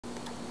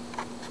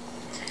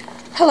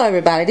Hello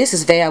everybody, this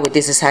is Val with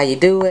This Is How You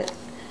Do It,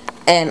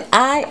 and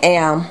I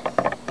am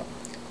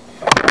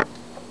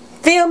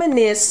filming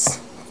this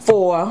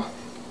for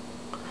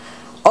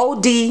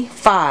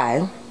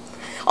OD5.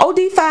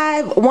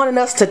 OD5 wanted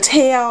us to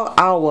tell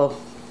our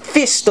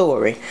fish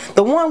story,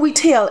 the one we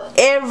tell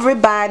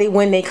everybody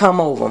when they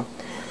come over.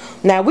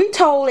 Now, we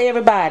told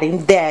everybody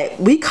that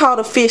we caught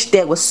a fish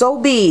that was so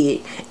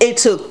big it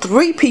took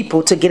 3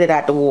 people to get it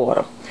out the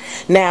water.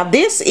 Now,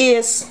 this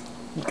is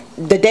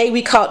the day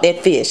we caught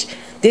that fish.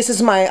 This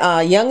is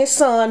my youngest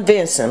son,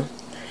 Vincent,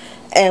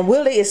 and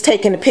Willie is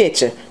taking the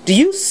picture. Do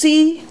you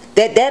see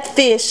that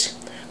fish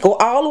go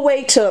all the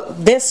way to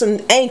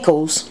Vincent's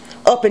ankles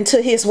up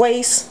into his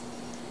waist?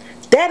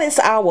 That is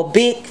our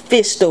big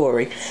fish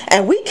story,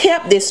 and we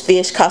kept this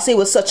fish because it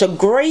was such a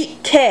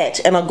great catch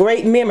and a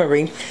great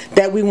memory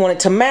that we wanted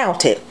to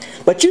mount it.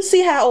 But you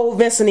see how old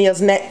Vincent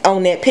is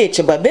on that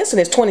picture, but Vincent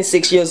is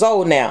 26 years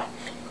old now.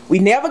 We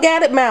never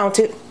got it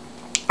mounted,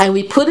 and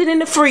we put it in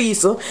the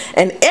freezer,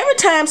 and every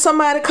time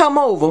somebody come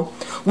over,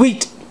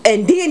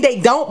 and then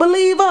they don't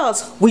believe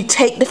us, we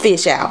take the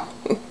fish out.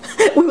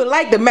 We would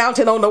like to mount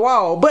it on the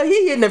wall, but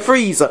he in the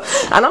freezer,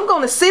 and I'm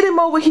going to sit him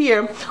over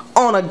here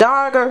on a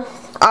darker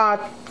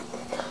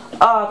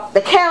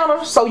the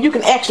counter so you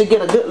can actually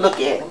get a good look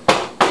at him.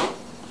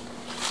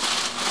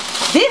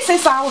 This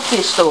is our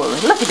fish story.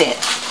 Look at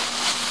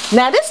that.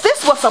 Now this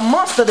was a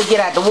monster to get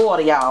out the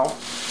water, y'all,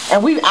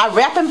 and I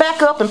wrap him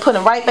back up and put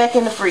him right back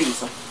in the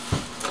freezer.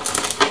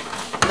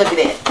 Look at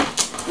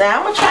that. Now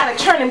I'm gonna try to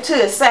turn him to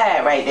his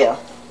side right there.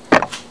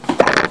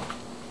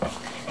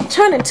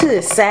 Turn him to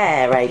his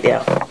side right there.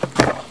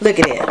 Look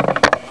at that.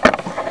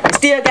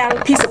 Still got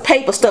a piece of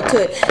paper stuck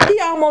to it. He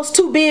almost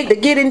too big to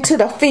get into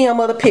the film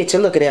of the picture.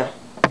 Look at that.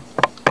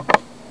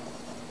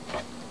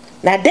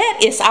 Now that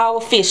is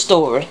our fish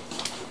story.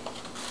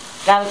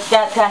 Got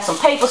some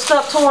paper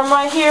stuck to him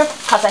right here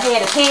because I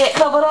had his head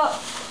covered up.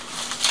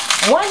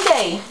 One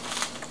day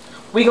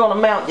we're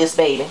gonna mount this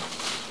baby,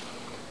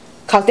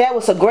 because that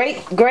was a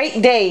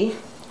great day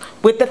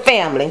with the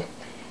family.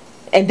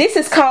 And this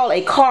is called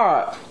a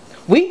carp.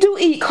 We do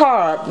eat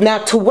carp. Now,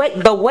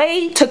 the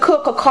way to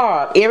cook a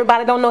carp,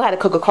 everybody don't know how to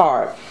cook a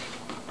carp,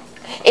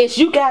 is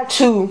you got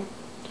to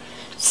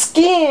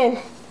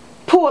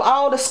pull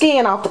all the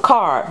skin off the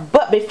carp.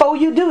 But before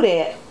you do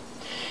that,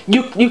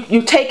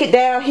 you take it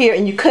down here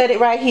and you cut it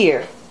right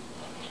here.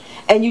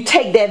 And you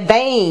take that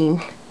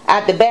vein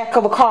out the back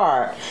of a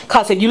carp,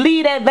 because if you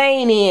leave that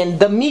vein in,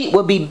 the meat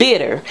will be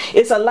bitter.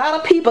 It's a lot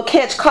of people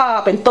catch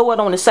carp and throw it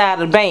on the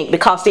side of the bank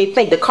because they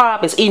think the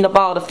carp is eating up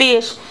all the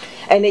fish,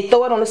 and they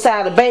throw it on the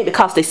side of the bank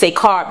because they say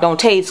carp don't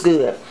taste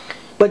good.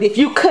 But if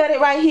you cut it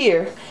right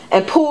here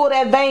and pull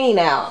that vein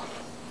out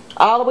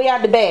all the way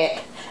out the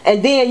back,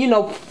 and then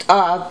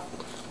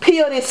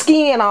peel this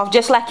skin off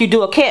just like you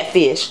do a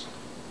catfish,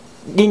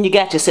 then you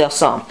got yourself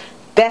some.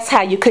 That's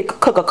how you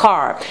cook a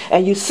carp.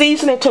 And you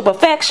season it to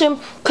perfection.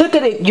 Cook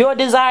it in your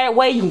desired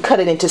way. You can cut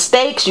it into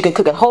steaks. You can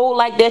cook it whole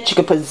like that. You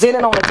can present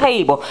it on the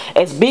table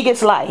as big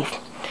as life.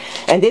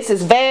 And this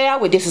is Val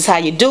with This Is How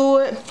You Do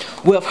It,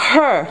 with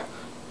her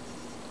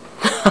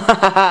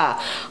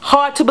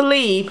hard to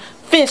believe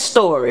fish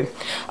story.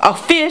 A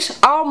fish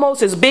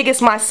almost as big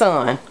as my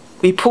son.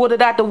 We pulled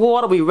it out the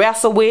water, we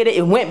wrestled with it,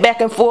 it went back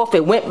and forth,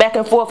 it went back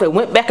and forth, it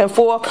went back and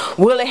forth.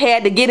 Willie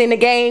had to get in the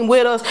game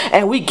with us,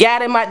 and we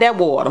got him out that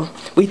water.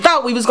 We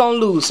thought we was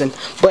going to lose him,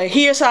 but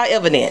here's our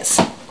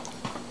evidence.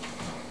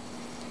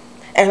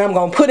 And I'm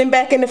going to put him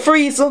back in the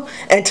freezer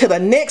until the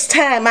next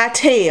time I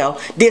tell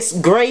this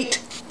great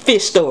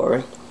fish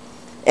story.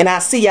 And I'll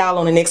see y'all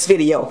on the next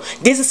video.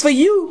 This is for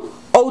you,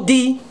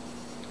 OD5.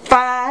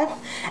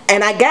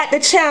 And I got the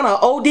channel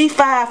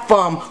OD5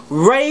 from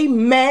Ray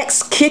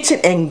Mack's Kitchen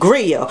and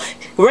Grill.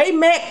 Ray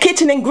Mack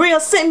Kitchen and Grill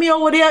sent me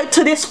over there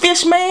to this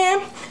fish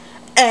man,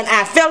 and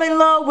I fell in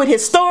love with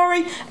his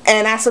story,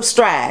 and I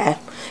subscribed.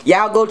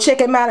 Y'all go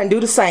check him out and do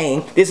the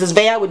same. This is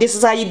Val with This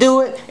Is How You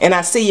Do It, and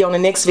I'll see you on the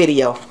next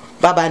video.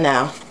 Bye bye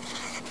now.